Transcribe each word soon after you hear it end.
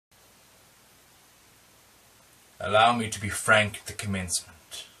Allow me to be frank at the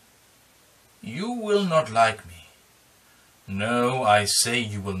commencement. You will not like me. No, I say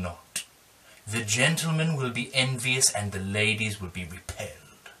you will not. The gentlemen will be envious and the ladies will be repelled.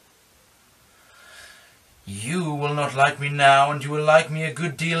 You will not like me now, and you will like me a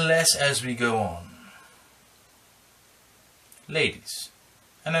good deal less as we go on. Ladies,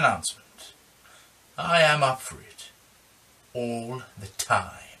 an announcement. I am up for it. All the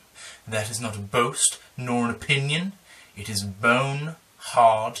time. That is not a boast, nor an opinion. It is bone,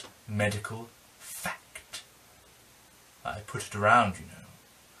 hard, medical fact. I put it around, you know.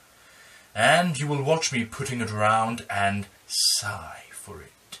 And you will watch me putting it around and sigh for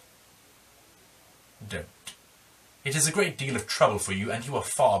it. Don't. It is a great deal of trouble for you, and you are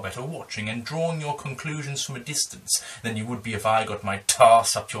far better watching and drawing your conclusions from a distance than you would be if I got my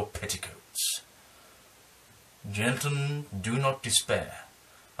tarse up your petticoats. Gentlemen, do not despair.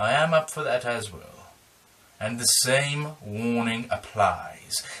 I am up for that as well. And the same warning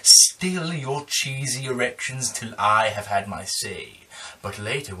applies. Still your cheesy erections till I have had my say. But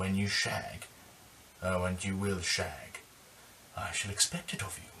later when you shag, oh, and you will shag, I shall expect it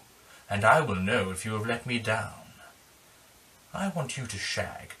of you, and I will know if you have let me down. I want you to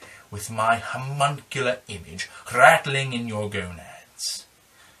shag with my homuncular image rattling in your gonads.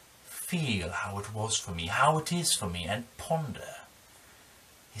 Feel how it was for me, how it is for me, and ponder.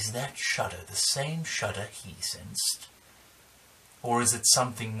 Is that shudder the same shudder he sensed? Or is it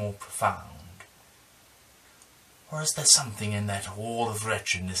something more profound? Or is there something in that wall of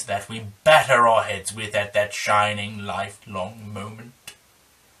wretchedness that we batter our heads with at that shining, lifelong moment?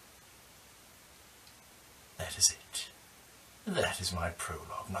 That is it. That is my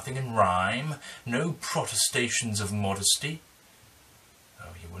prologue. Nothing in rhyme, no protestations of modesty.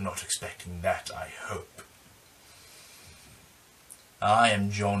 Oh, you were not expecting that, I hope. I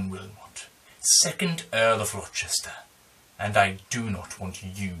am John Wilmot, 2nd Earl of Rochester, and I do not want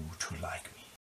you to like me.